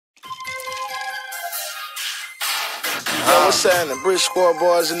Yo, what's happening? Bridge Squad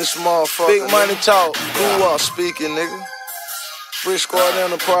boys in this motherfucker. Big money talk. Who all speaking, nigga? Bridge Squad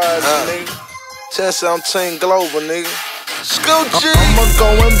Enterprise, nigga. 1017 Global, nigga. Scoochie. I'ma go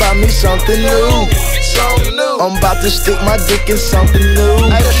and buy me something new. Something new. I'm about to stick my dick in something new.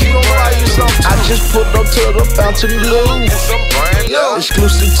 Hey, she gon' buy you something. I just pulled up to the Fountain Blue. And some brand new.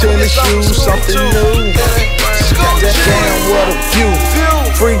 Exclusive tennis shoes, something new. Damn, what a view.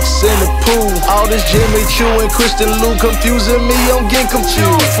 Freaks in the pool. All this Jimmy Choo and Kristen Lou confusing me, I'm getting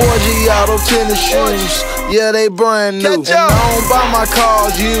confused. 4G auto tennis shoes, yeah, they brand new. And I don't buy my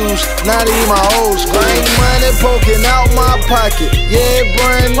cars used, not even my old school. Ain't money poking out my pocket, yeah,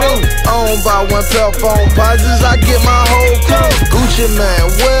 brand new. I don't buy one pair of phone posits, I get my whole crew. Gucci man,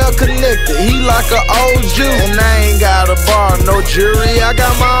 well connected, he like an old Jew. And I ain't got a bar, no jury, I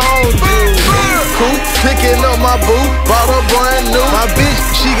got my own Jew. Cool, picking up my boo, bought her brand new. My bitch,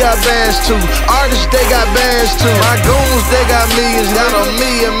 she got bands too. Artists, they got bands too. My goons, they got millions. Got a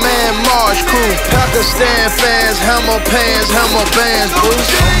million-man Marsh crew. Pakistan fans, hammer pants, hammer bands, boo.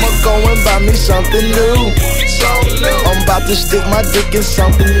 I'ma go and buy me something new. I'm about to stick my dick in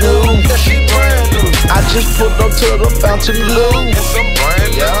something new. I just pulled up to the Fountain Blue.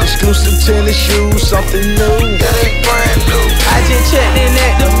 Exclusive tennis shoes, something new. I just checked in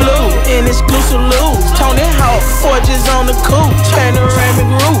at the Blue, in exclusive loose. Tony Hawk, forges on the coupe, panoramic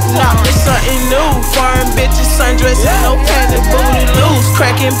roof. Nah, it's something new. Foreign bitches, sundress, no panty, booty loose.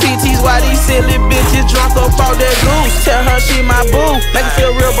 Cracking PTs while these silly bitches drunk up all that goose. Tell her she my boo, make her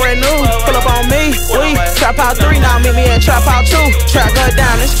feel real brand new. Pull up on me, we trap out 3, now meet me at trap out 2. Track her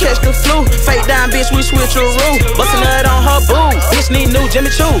down, let's catch the flu. Fake down, bitch, we switch a roof. Bustin' nut on her boo. Bitch need new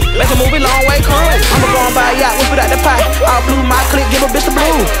Jimmy Choo, make a movie long way crew. I'ma go and buy a yacht, whip it out the pot. All blue, my click, give a bitch the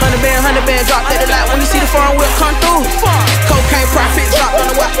blue. 100 band, drop that light when you see the foreign whip come through. Cocaine profit, drop on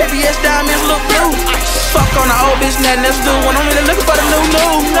the watch, BBS diamonds look blue. Fuck on the old bitch, nothing else do when I'm really looking for the new.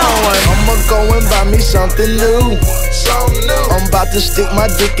 I'ma go and buy me something new. I'm about to stick my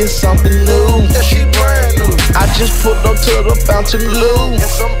dick in something new. I just pulled up to the Fountain Blue.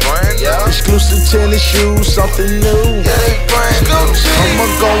 Exclusive tennis shoes, something new. I'ma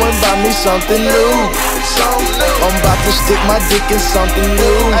go and buy me something new. I'm about to stick my dick in something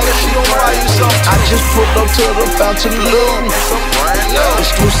new. I just pulled up to the Fountain Blue.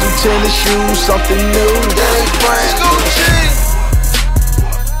 Exclusive tennis shoes, something new.